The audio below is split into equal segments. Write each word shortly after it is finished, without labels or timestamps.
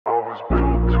was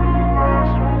built to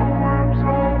last. With the webs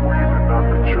I'm weaving, I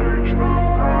could change the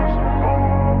past. With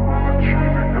all I'm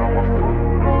achieving, got my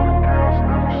foot on the gas.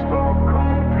 Never stop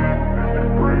competing. If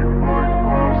you break like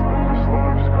glass, then this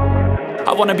life's gonna end.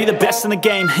 I wanna be the best in the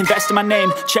game, invest in my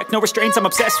name. Check no restraints, I'm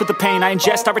obsessed with the pain. I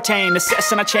ingest, I retain,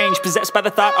 assess and I change. Possessed by the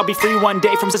thought I'll be free one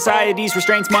day from society's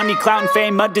restraints. Money, clout and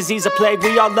fame, mud, disease, a plague.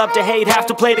 We all love to hate, have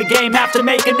to play the game, have to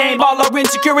make a name. All our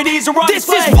insecurities are on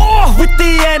display. This is war with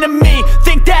the enemy,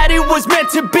 think that it was meant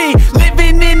to be.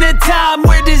 Living in a time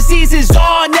where disease is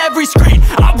on every screen.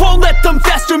 I won't let them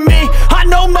fester me, I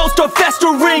know most are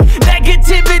festering.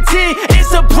 Negativity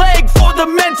is a plague for the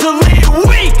mentally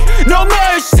weak. No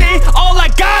mercy, all I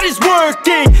got is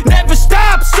working. Never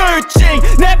stop searching,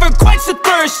 never quench the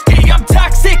thirsty. I'm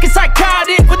toxic and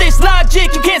psychotic, with this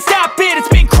logic, you can't stop it. It's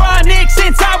been chronic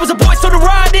since I was a boy, so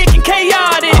neurotic and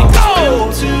chaotic.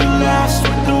 Built to last.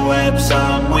 With the webs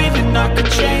I'm weaving, I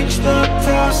could change the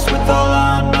past. With all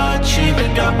I'm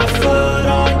achieving, got my foot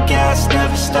on gas.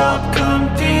 Never stop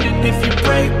competing. If you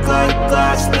break like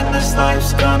glass, then this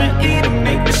life's gonna eat 'em.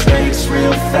 Make mistakes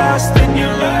real fast, then you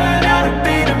learn how to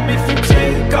beat 'em. If you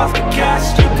take off the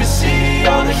cast, you can see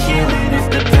all the healing. If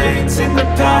the pain's in the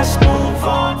past, move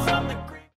on.